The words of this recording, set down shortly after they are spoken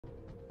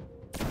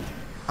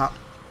Hop.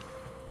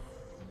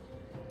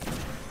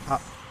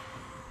 Hop.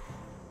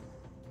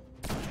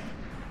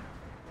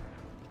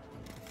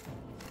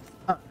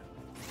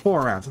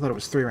 4 rounds. I thought it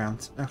was 3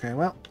 rounds. Okay,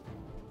 well.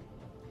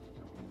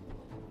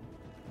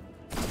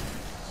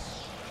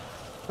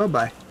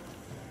 Bye-bye.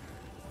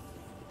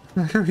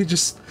 He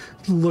just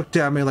looked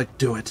at me like,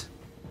 do it.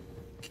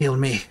 Kill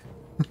me.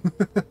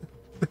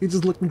 He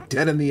just looked me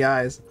dead in the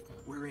eyes.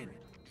 We're in.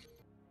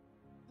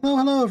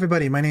 Hello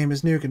everybody, my name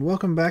is Nuke and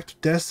welcome back to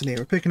Destiny.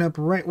 We're picking up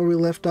right where we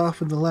left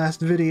off in the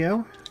last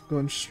video.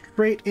 Going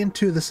straight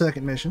into the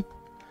second mission.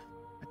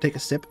 I take a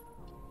sip.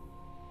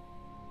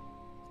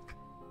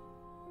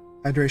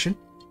 Hydration.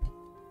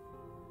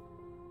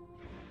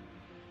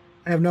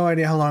 I have no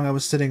idea how long I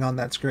was sitting on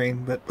that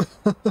screen, but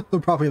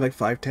probably like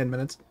 5-10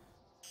 minutes.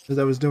 Because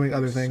I was doing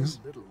other things. So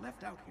little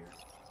left out here.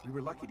 We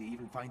were lucky to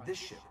even find this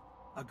ship.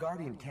 A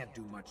Guardian can't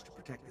do much to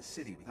protect the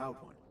city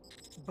without one.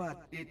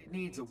 But it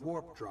needs a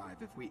warp drive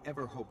if we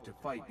ever hope to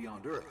fight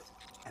beyond Earth.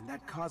 And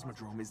that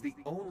Cosmodrome is the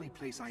only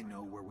place I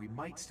know where we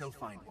might still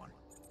find one.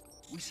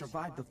 We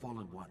survived the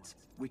Fallen once.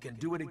 We can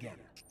do it again.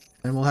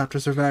 And we'll have to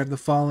survive the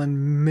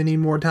Fallen many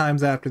more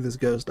times after this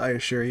ghost, I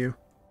assure you.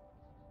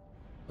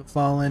 The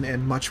Fallen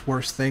and much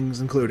worse things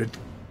included.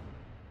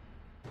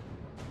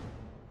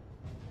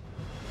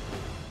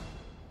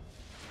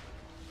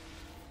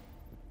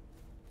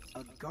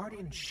 A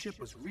Guardian ship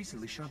was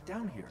recently shot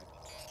down here.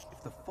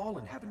 If the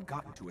Fallen haven't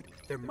gotten to it,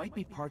 there might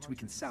be parts we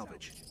can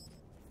salvage.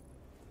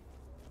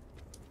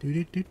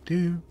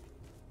 Do.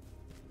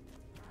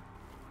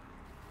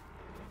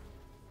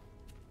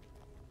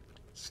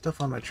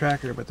 Stuff on my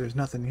tracker, but there's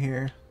nothing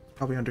here.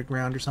 Probably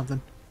underground or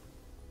something.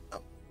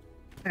 Oh.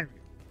 There we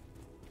go.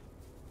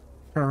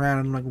 Turn around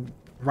and like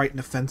right in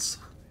the fence.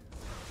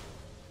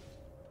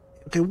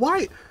 Okay,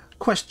 why?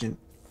 Question.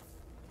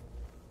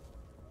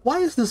 Why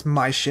is this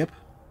my ship?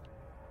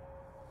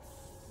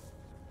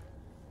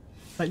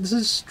 Like, this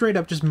is straight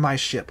up just my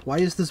ship. Why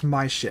is this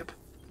my ship?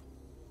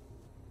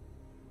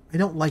 I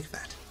don't like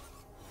that.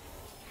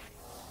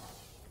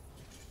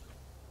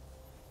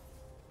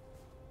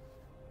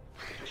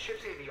 The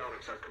ship's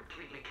avionics are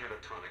completely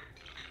catatonic,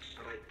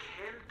 but I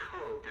can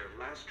code their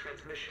last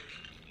transmission.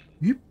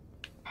 Yep.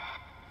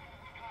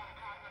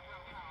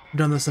 I've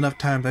done this enough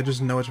times, I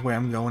just know which way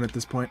I'm going at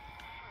this point.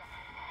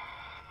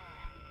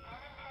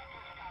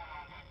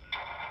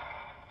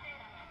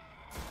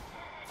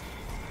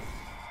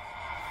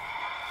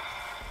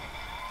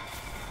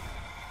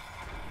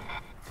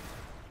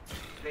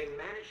 They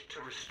managed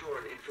to restore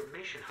an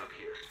information hub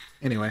here.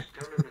 Anyway.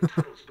 Down in the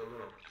tunnels below.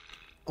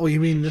 Oh, you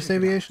mean this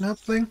aviation hub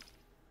thing?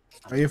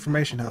 Or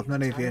information hub,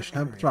 not aviation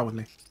hub? What's wrong with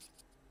me?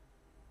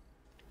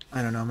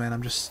 I don't know, man.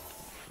 I'm just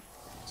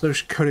so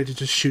coded to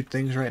just shoot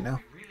things right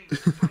now. We really need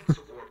to find us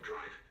a warp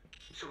drive,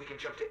 so we can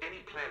jump to any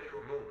planet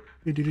or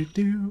moon.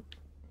 Do.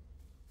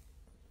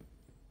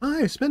 Oh,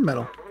 hey, spin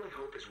metal. Our only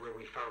hope is where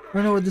we found I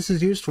don't know what this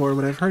is used for,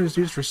 but I've heard it's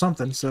used for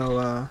something,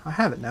 so I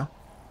have it now.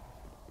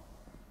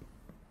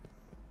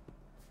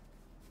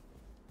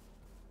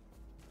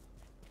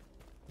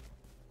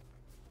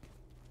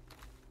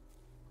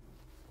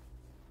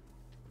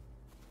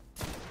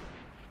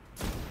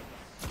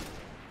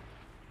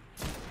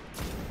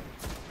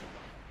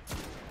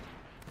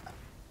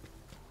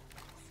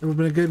 It would have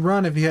been a good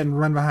run if you hadn't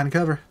run behind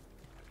cover.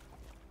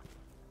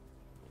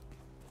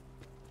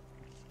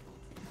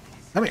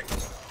 Come here.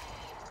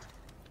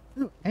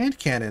 Ooh, and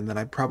cannon that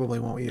I probably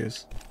won't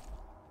use.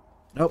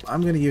 Nope,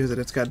 I'm gonna use it.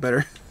 It's got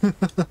better.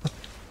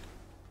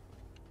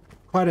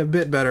 Quite a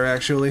bit better,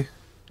 actually.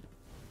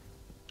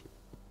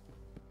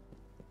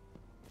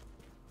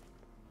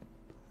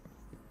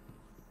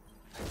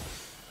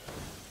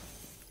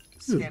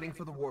 Scanning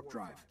for the warp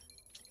drive.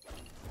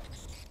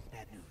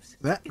 Bad news.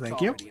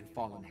 Thank you. Already in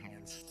Fallen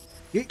hands.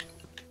 Yeet.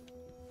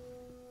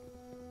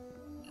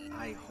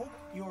 I hope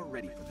you're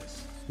ready for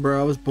this. Bro,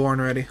 I was born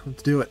ready.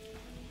 Let's do it.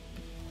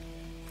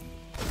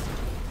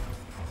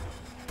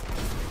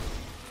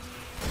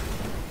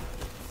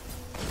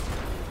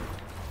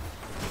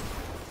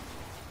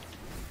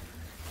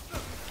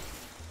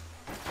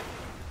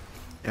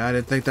 Yeah, I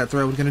didn't think that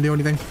throw was gonna do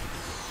anything.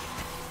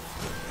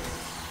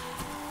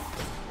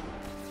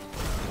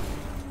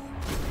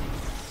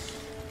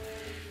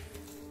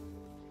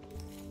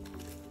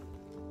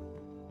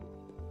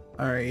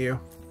 Alright, you.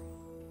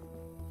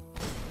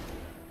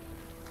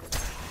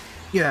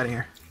 Get out of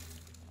here.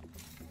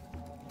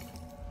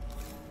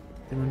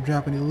 Anyone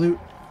drop any loot?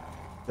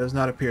 Does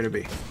not appear to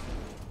be.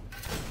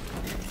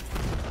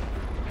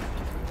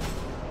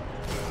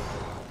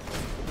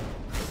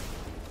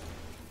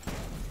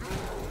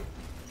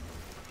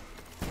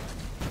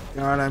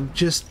 God,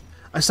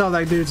 I saw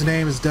that dude's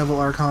name is Devil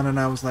Archon and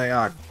I was like,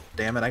 ah, oh,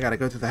 damn it, I gotta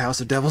go through the House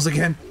of Devils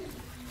again.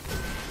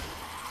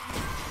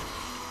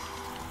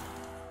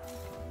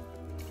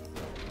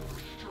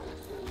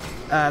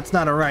 It's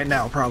not a right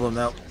now problem,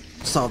 though.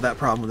 Solve that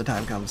problem when the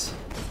time comes.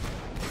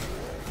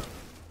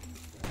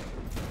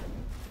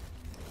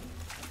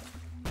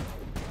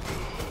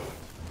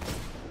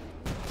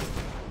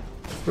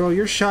 Bro,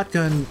 your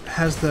shotgun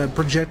has the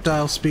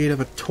projectile speed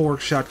of a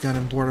torque shotgun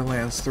in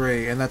Borderlands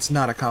 3, and that's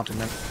not a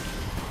compliment.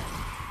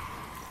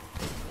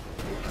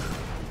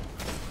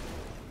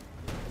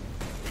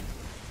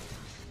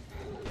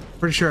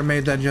 Pretty sure I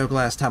made that joke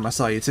last time I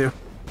saw you too.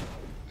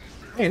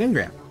 Hey, an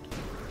engram.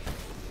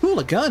 Cool,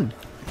 a gun.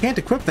 I can't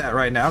equip that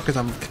right now because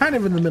I'm kind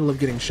of in the middle of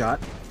getting shot.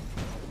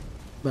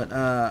 But,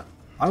 I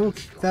will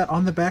keep that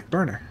on the back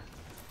burner.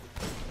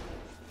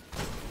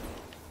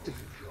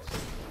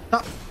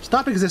 Stop.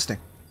 Stop existing.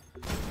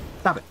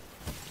 Stop it.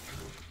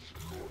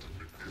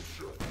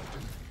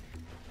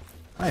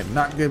 I am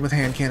not good with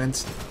hand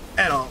cannons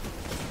at all.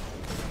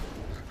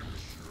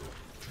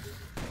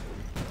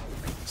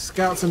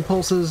 Scouts and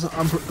pulses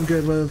I'm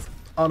good with.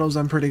 Autos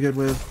I'm pretty good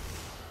with.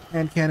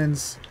 Hand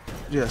cannons,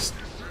 just...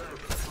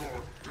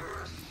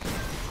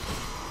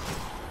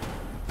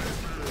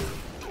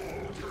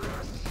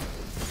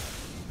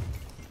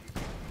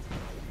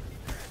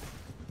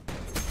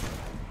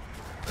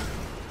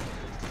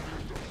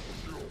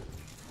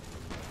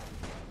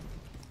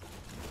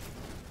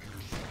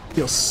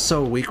 feel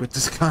so weak with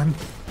this gun.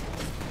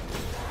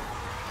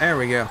 There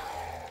we go.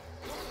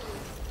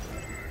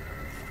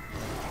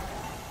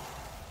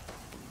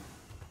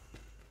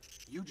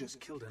 You just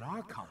killed an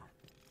Archon.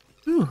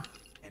 Ooh.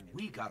 And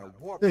we got a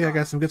warp. I think I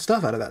got some good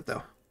stuff out of that,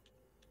 though.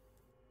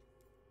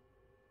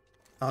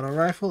 Auto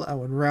rifle, I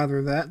would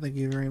rather that. Thank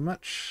you very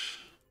much.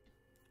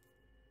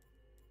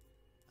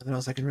 Nothing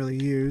else I can really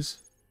use.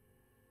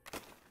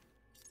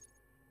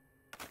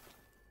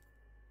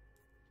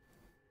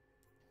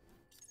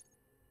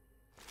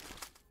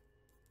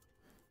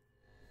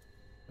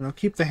 And I'll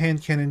keep the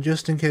hand cannon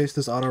just in case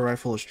this auto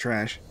rifle is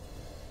trash.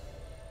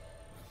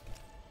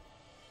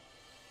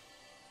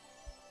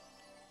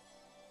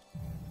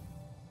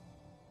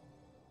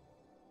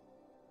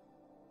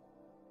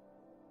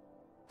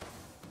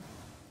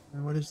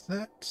 And what is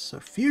that? It's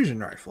a fusion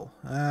rifle.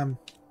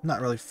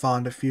 Not really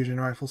fond of fusion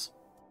rifles.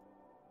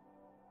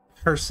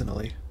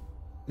 Personally.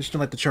 I just don't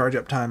like the charge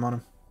up time on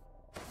them.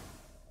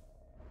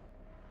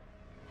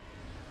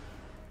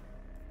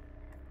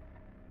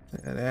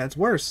 That's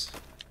worse.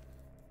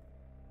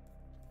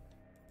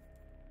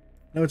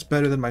 I know it's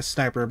better than my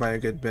sniper by a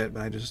good bit,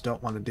 but I just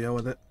don't want to deal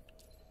with it.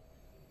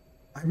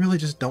 I really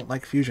just don't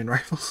like fusion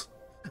rifles.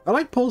 I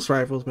like pulse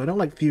rifles, but I don't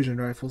like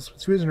fusion rifles.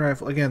 It's fusion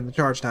rifle, again, the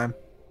charge time.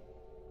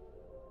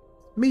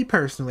 Me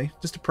personally,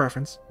 just a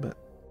preference, but...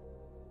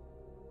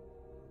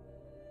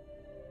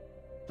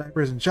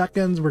 snipers and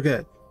shotguns, we're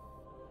good.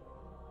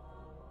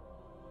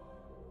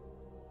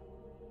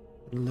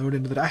 Load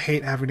into that. I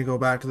hate having to go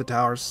back to the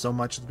towers so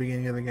much at the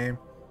beginning of the game.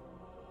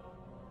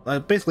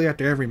 Basically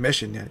after every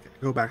mission, yeah,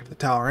 I go back to the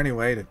tower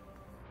anyway to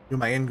do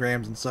my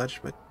engrams and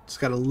such, but just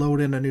gotta load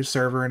in a new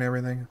server and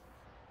everything.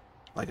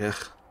 Like, ugh.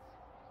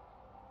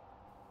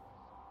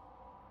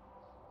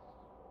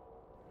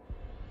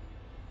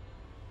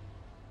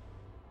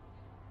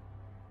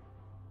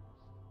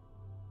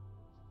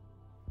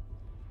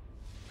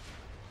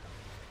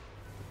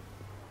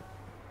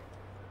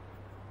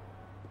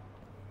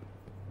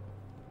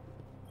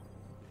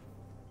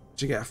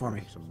 What you got for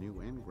me? Some new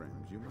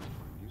engrams you might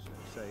find useful.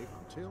 Safe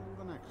until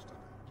the next time.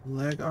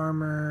 Leg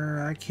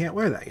armor, I can't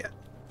wear that yet.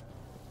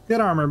 Good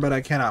armor, but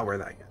I cannot wear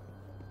that yet.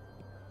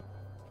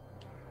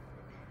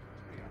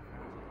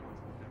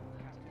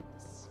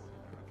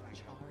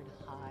 Charred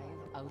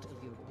hive out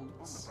of your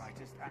boots.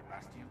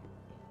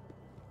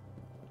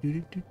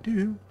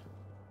 Do.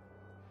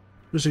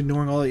 Just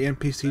ignoring all the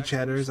NPC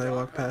chatters I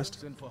walk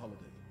past.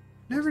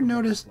 Never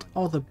noticed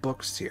all the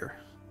books here.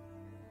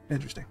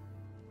 Interesting.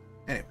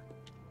 Anyway.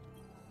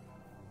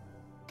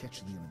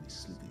 Catch the enemy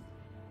sleeping.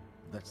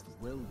 That's the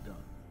well done.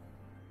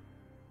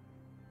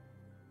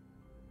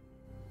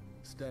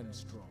 Stand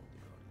strong,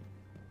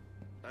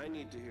 Guardian. I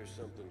need to hear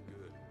something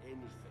good.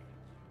 Anything.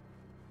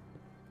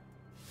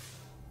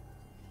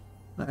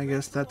 I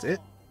guess that's it.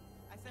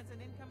 I sense an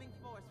incoming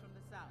force from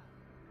the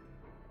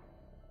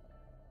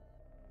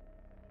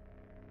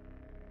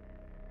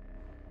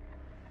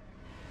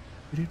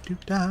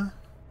south.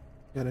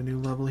 Got a new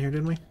level here,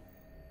 didn't we?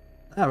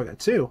 Ah, we got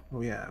two.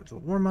 We have the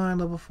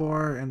Warmind level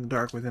 4 and the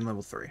Dark Within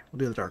level 3. We'll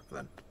do the Dark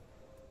Within.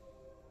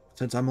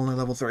 Since I'm only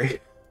level 3.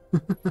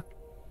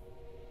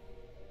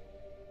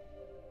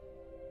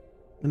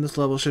 And this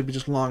level should be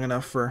just long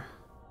enough for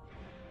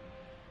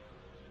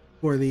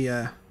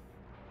the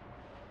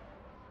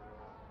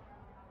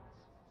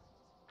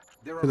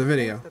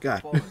video.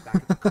 God.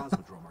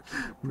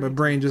 My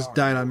brain just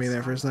died on me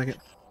there for a second.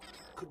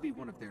 Could be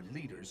one of their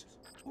leaders,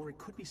 or it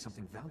could be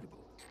something valuable.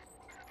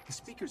 The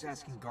speaker's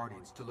asking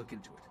Guardians to look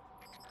into it.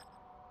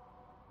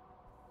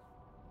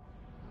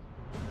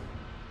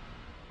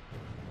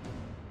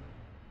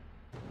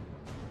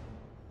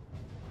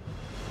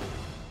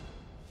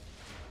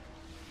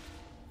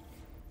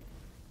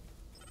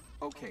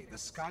 Okay, the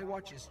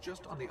Skywatch is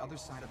just on the other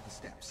side of the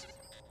steps.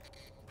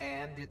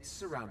 And it's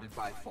surrounded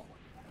by Fallen.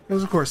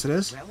 Because of course it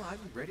is. Well, I'm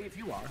ready if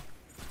you are.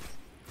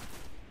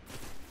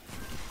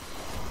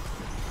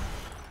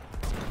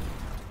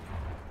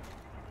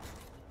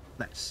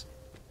 Nice.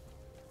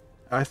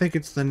 I think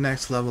it's the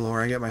next level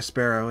where I get my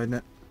sparrow, isn't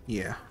it?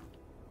 Yeah.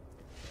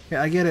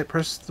 Yeah, I get it.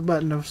 Press the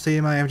button to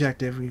see my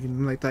objective. You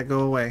can make that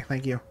go away.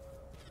 Thank you.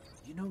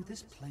 You know,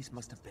 this place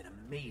must have been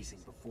amazing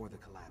before the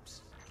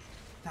collapse.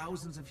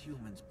 Thousands of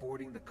humans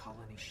boarding the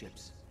colony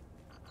ships,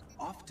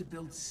 off to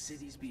build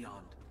cities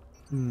beyond.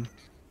 Hmm.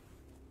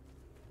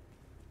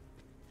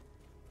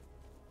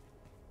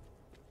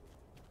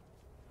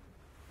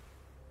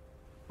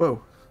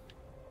 Whoa.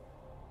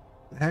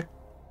 The heck?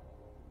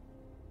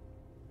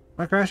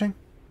 Am I crashing?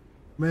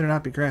 I better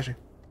not be crashing.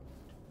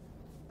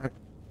 I've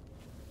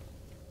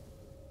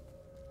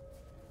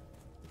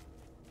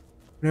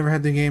never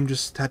had the game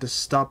just had to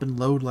stop and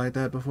load like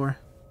that before.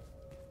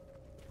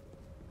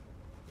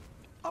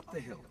 Up the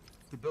hill.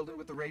 The building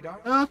with the radar?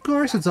 Of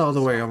course it's all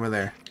the way over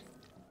there.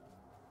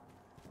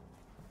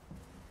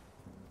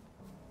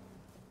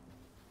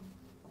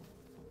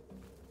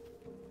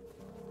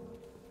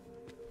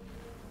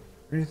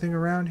 Anything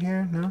around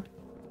here? No?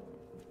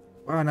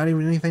 Wow, not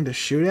even anything to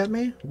shoot at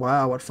me?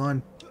 Wow, what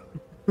fun.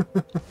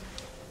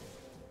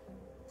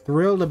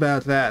 Thrilled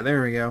about that.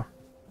 There we go.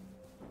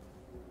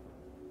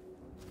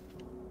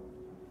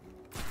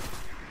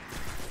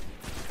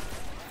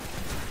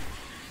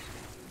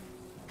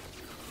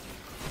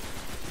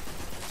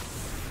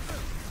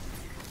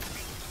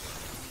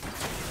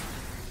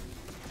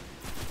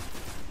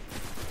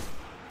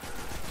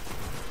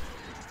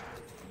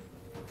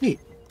 Neat.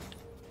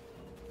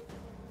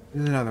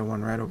 There's another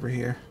one right over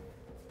here.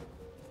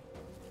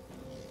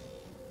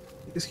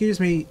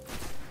 Excuse me.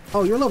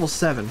 Oh, you're level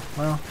 7.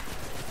 Well,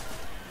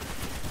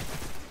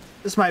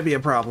 this might be a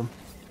problem.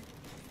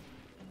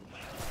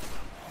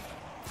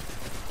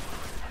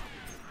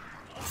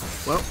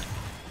 Well,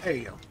 there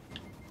you go.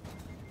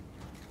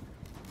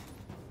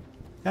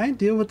 Can I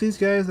deal with these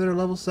guys that are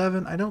level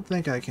 7? I don't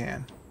think I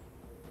can.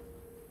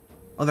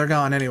 Well, they're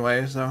gone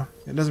anyway, so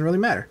it doesn't really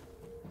matter.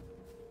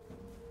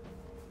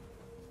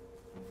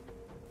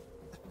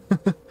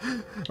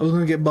 I was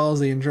gonna get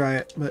ballsy and try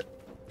it, but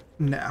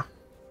no.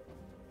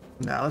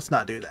 No, let's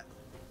not do that.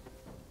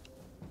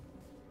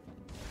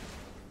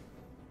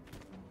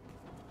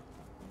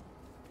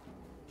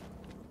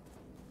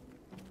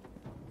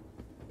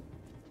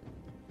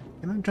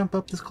 Can I jump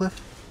up this cliff?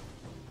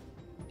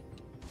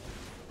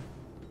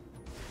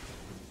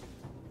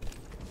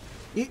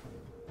 Yeah.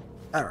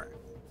 Alright.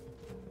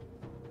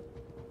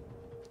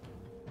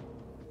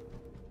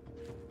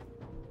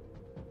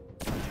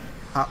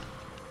 Hop.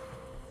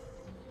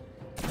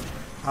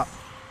 Hop.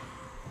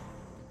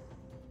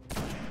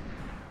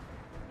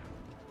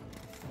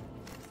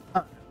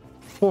 Oh,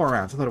 4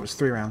 rounds. I thought it was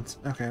 3 rounds.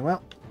 Okay,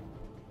 well.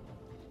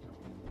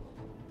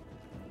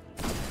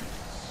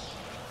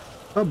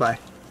 Bye-bye.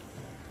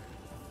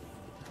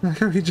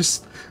 He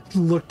just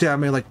looked at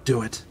me like,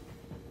 do it.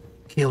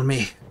 Kill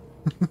me.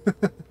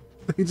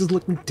 He just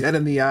looked me dead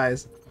in the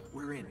eyes.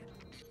 We're in.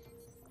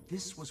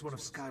 This was one of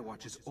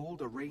Skywatch's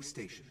old array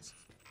stations.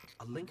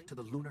 A link to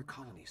the lunar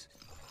colonies.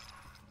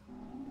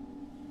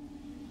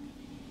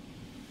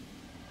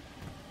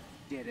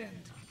 Dead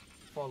end.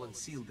 Fallen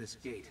sealed this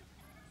gate.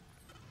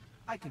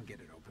 I can get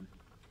it open.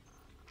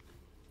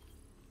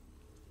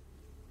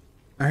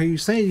 I hear you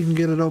saying you can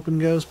get it open,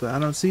 Ghost, but I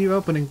don't see you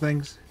opening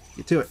things.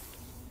 Get to it.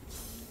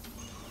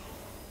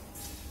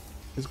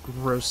 There's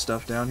gross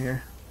stuff down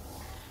here.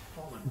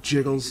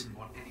 Jiggles.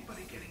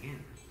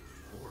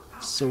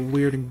 So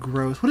weird and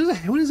gross. What is it?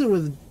 What is it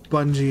with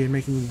Bungie and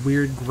making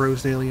weird,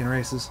 gross alien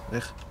races?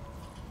 Ugh.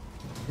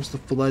 Where's the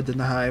flood in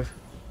the hive?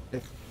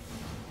 Ugh.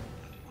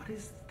 What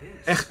is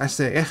this? Ugh, I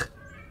say, ugh.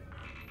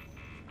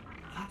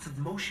 Lots of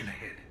motion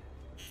ahead.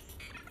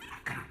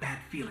 I've got a bad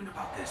feeling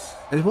about this.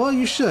 Well,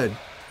 you should.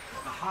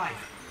 The hive.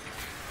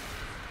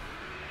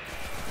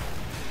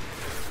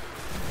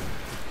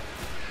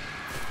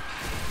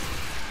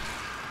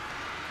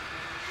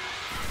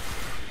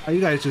 Oh, you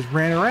guys just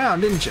ran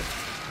around, didn't you?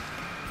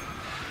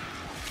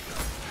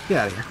 Get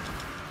out of here.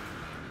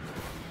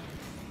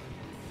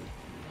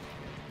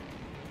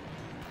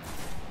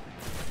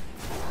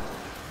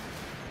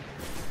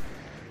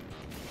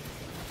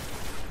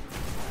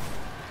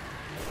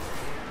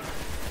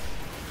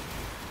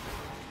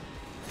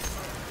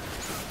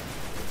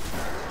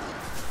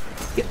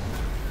 Get.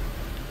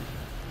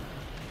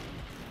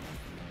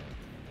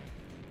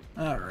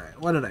 Alright,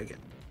 what did I get?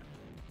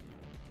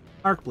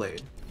 Arc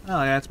Blade.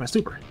 Oh, yeah, that's my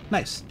super.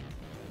 Nice.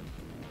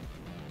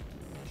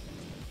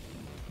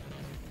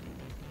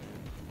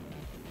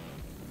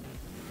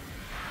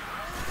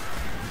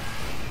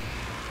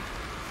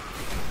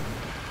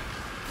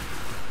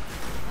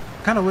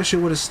 Kind of wish it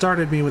would have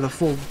started me with a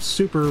full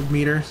super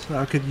meter so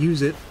I could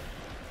use it.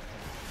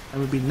 That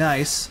would be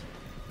nice.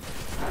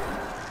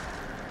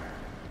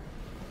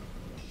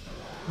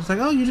 It's like,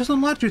 oh, you just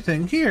unlocked your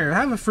thing. Here,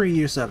 have a free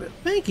use of it.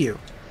 Thank you.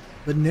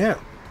 But no.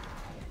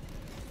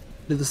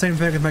 Did the same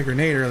thing with my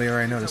grenade earlier,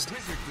 I noticed. It's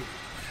a wizard dude.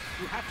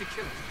 You have to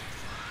kill it.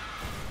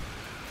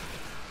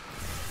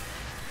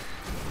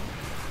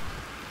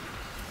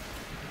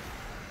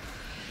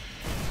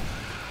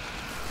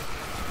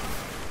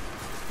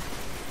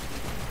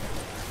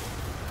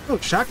 Oh,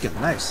 shotgun,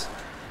 nice.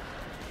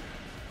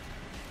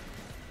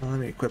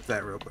 equip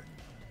that real quick.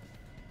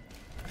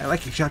 I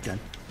like your shotgun.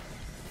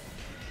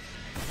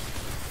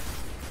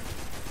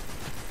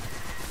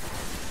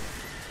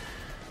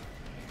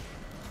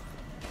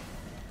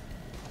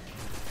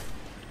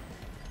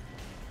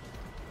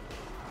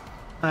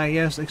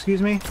 Yes,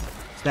 excuse me?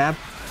 Stab.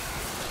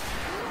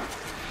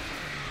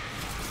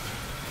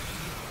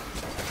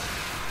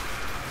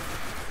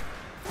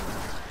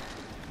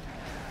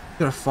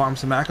 Gonna farm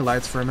some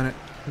acolytes for a minute,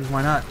 because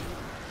why not?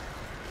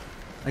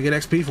 I get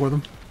XP for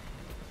them.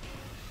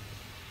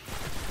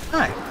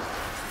 Hi.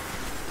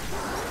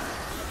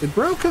 Did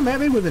bro come at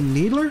me with a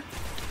needler?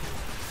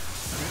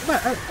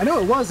 I know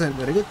it wasn't,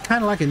 but it looked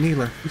kind of like a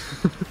needler.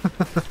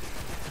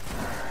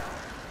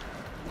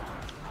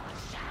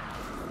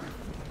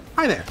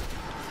 Hi there.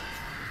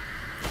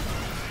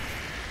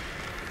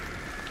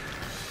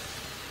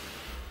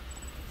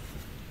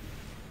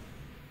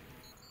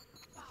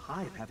 The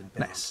Hive haven't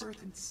been Nice. on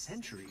Earth in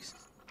centuries.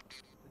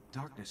 The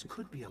darkness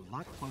could be a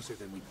lot closer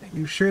than we think.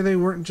 You sure they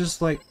weren't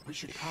just, like, We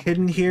should probably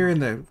hidden here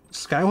in ignore the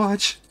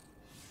Skywatch?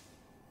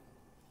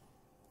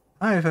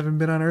 I haven't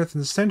been on Earth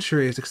in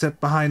centuries,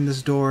 except behind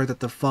this door that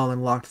the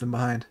Fallen locked them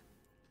behind.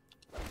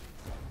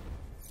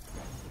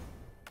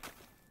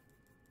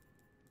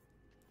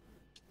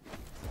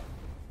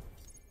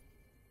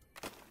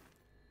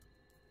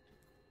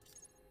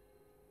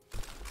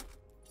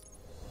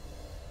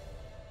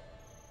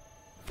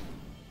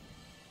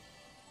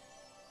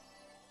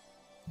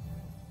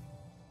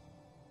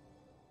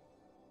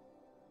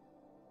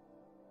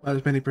 Not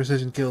as many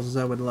precision kills as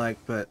I would like,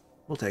 but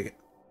we'll take it.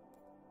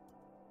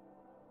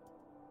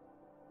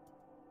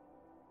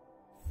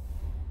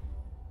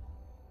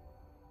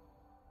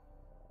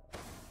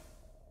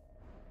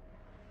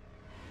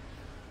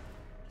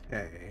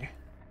 Okay.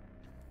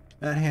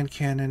 That hand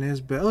cannon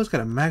is... Oh, it's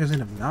got a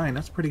magazine of 9.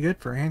 That's pretty good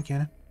for a hand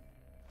cannon.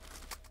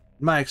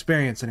 In my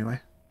experience, anyway.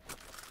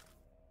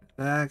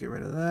 Get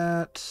rid of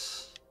that.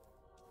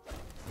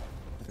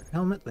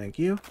 Helmet, thank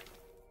you.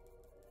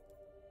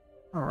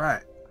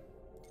 Alright.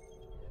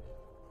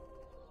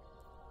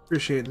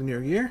 Appreciate the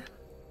new gear.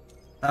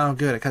 Oh,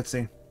 good, a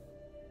cutscene.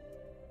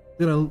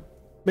 Gonna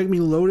make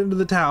me load into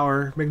the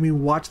tower, make me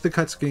watch the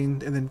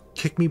cutscene, and then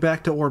kick me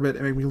back to orbit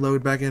and make me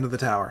load back into the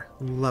tower.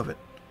 Love it.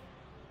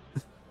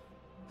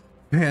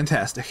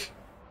 Fantastic.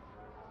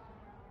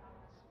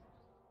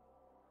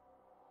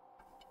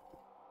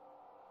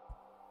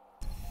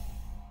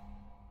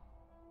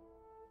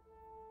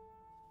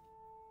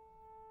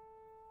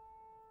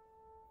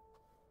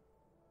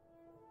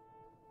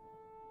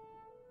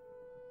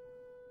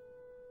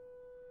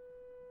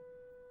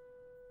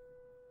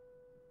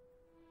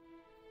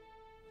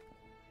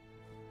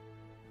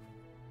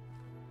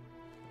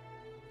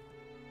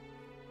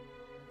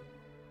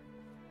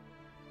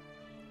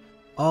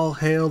 All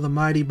hail the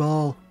mighty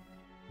ball.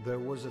 There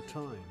was a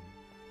time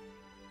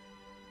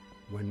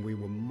when we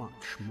were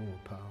much more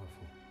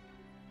powerful,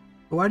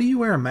 Why do you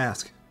wear a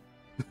mask?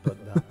 but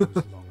that was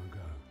long ago.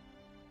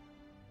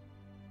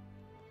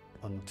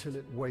 Until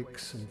it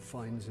wakes and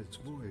finds its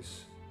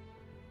voice,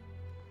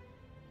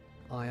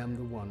 I am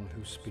the one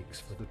who speaks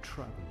for the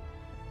traveler.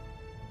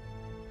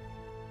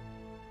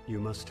 You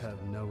must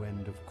have no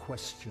end of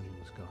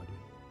questions, Guardian.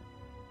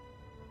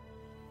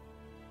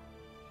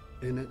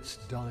 In its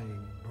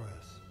dying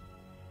breath,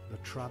 the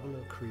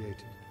traveler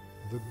created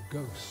the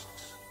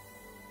ghosts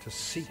to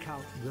seek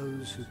out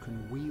those who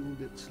can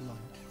wield its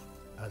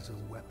light as a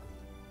weapon.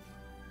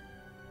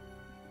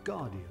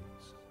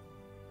 Guardians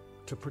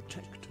to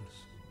protect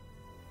us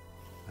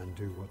and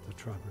do what the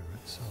traveler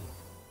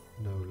itself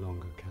no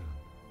longer can.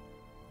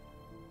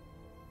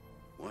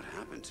 What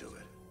happened to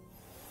it?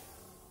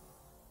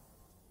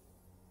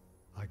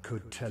 I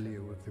could tell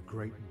you of the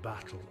great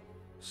battle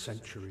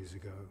centuries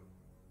ago.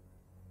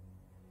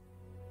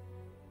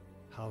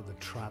 How the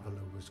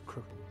traveler was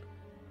crippled.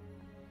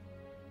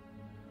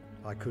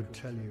 I could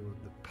tell you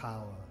of the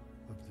power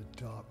of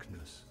the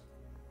darkness,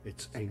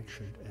 its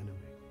ancient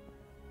enemy.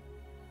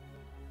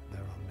 There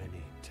are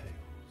many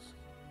tales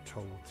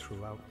told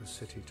throughout the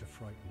city to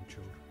frighten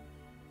children.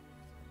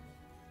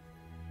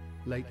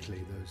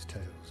 Lately, those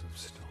tales have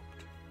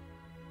stopped.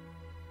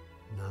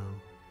 Now,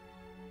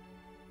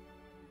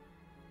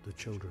 the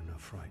children are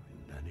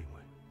frightened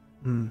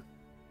anyway.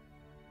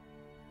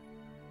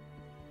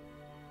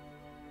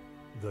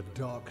 The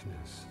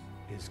darkness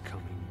is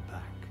coming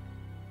back.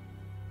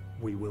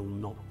 We will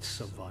not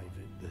survive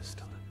it this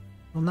time.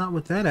 Well, not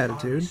with that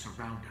attitude. Guards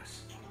surround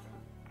us.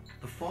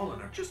 The Fallen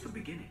are just the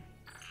beginning.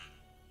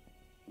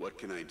 What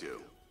can I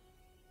do?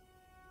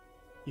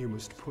 You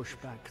must push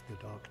back the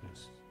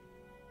darkness.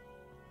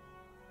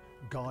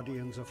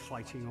 Guardians are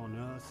fighting on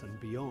Earth and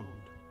beyond.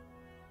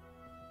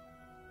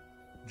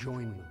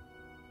 Join them.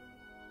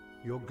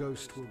 Your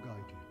ghost will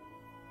guide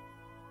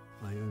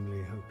you. I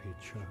only hope he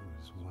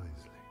chose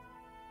wisely.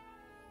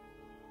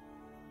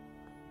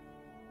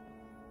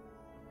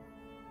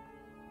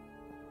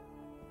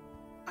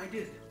 I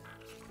did.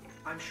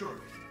 I'm sure of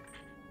it.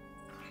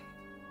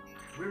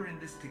 We're in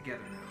this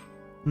together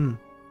now.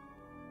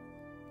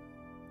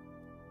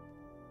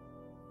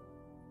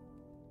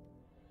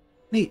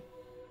 Neat.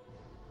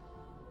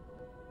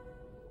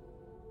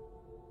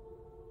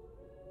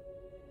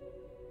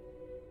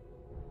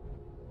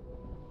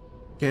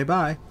 Okay,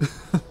 bye.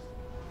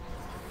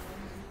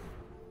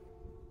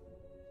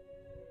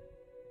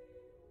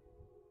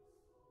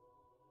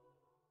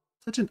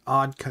 Such an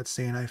odd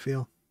cutscene, I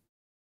feel.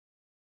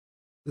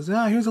 Here's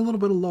a little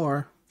bit of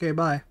lore. Okay,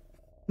 bye.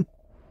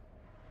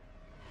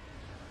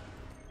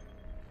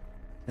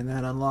 And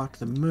that unlocked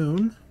the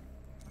moon.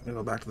 I'm gonna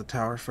go back to the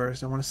tower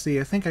first. I want to see.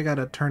 I think I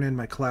gotta turn in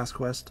my class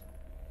quest.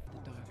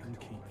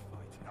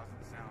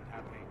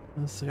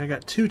 Let's see. I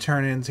got 2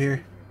 turn-ins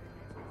here.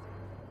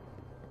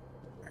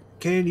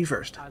 Okay, you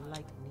first. Our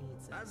light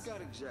needs us. I've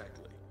got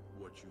exactly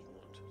what you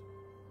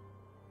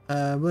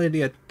want.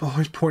 Lady, I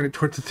always pointed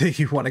towards the thing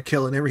you want to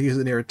kill and never use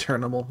it near a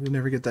terminal. You'll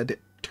never get that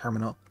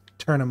terminal.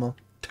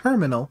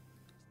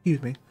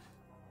 Excuse me.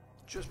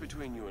 Just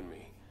between you and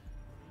me,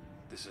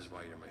 this is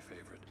why you're my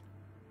favorite.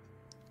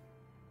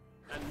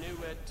 I knew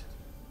it.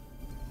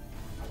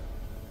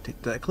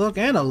 Take that cloak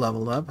and a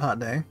level up. Hot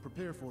day.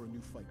 Prepare for a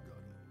new fight,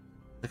 Guardian.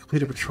 I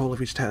completed patrol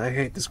of each town. I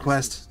hate this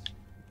quest.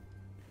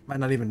 Might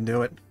not even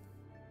do it.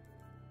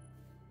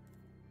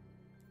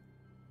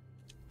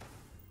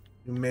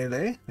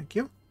 Melee, thank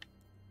you.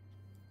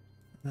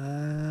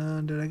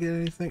 Did I get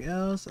anything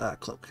else?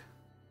 Cloak.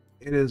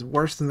 It is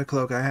worse than the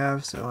cloak I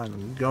have, so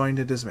I'm going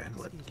to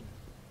dismantle it.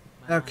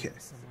 Okay.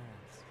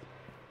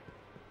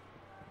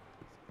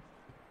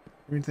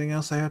 Anything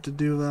else I have to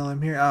do while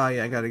I'm here? Ah,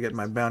 yeah, I gotta get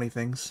my bounty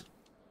things.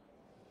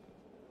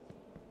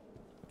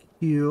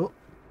 Cute.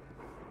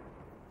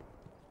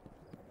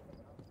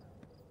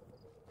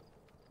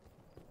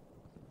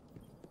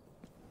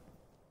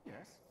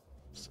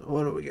 So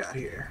what do we got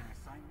here?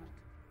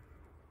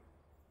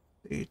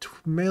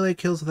 Melee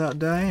kills without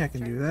dying, I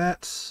can do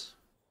that.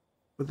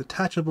 With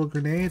attachable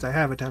grenades, I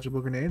have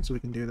attachable grenades, so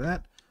we can do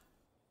that.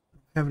 I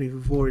don't have any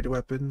void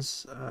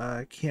weapons.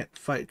 I can't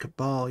fight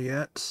Cabal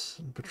yet.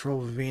 And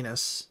patrol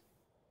Venus.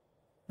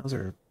 Those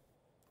are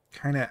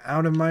kind of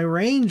out of my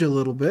range a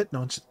little bit,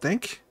 don't you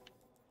think?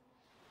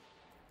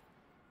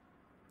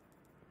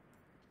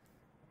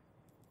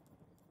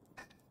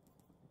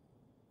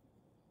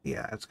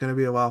 Yeah, it's gonna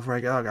be a while before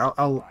I get.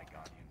 I'll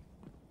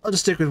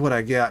just stick with what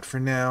I got for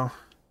now.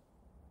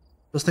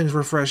 Those things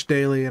refresh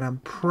daily, and I'm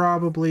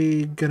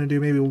probably gonna do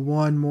maybe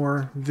one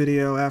more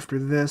video after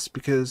this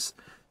because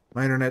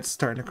my internet's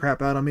starting to crap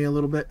out on me a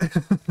little bit.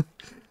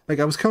 Like,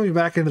 I was coming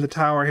back into the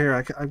tower here.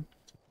 I'm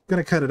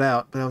gonna cut it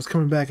out, but I was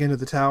coming back into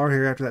the tower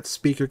here after that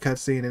speaker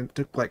cutscene, and it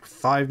took like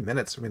 5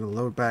 minutes for me to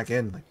load back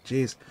in. Like,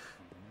 jeez.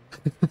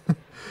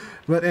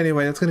 But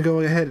anyway, that's going to go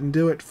ahead and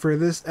do it for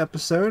this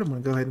episode. I'm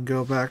going to go ahead and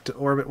go back to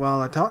orbit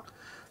while I talk.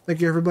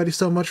 Thank you everybody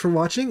so much for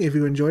watching. If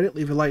you enjoyed it,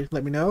 leave a like,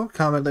 let me know.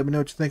 Comment, let me know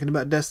what you're thinking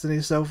about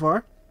Destiny so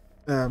far.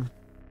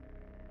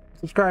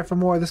 Subscribe for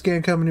more of this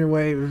game coming your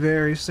way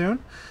very soon.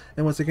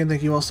 And once again,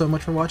 thank you all so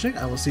much for watching.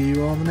 I will see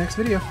you all in the next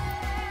video.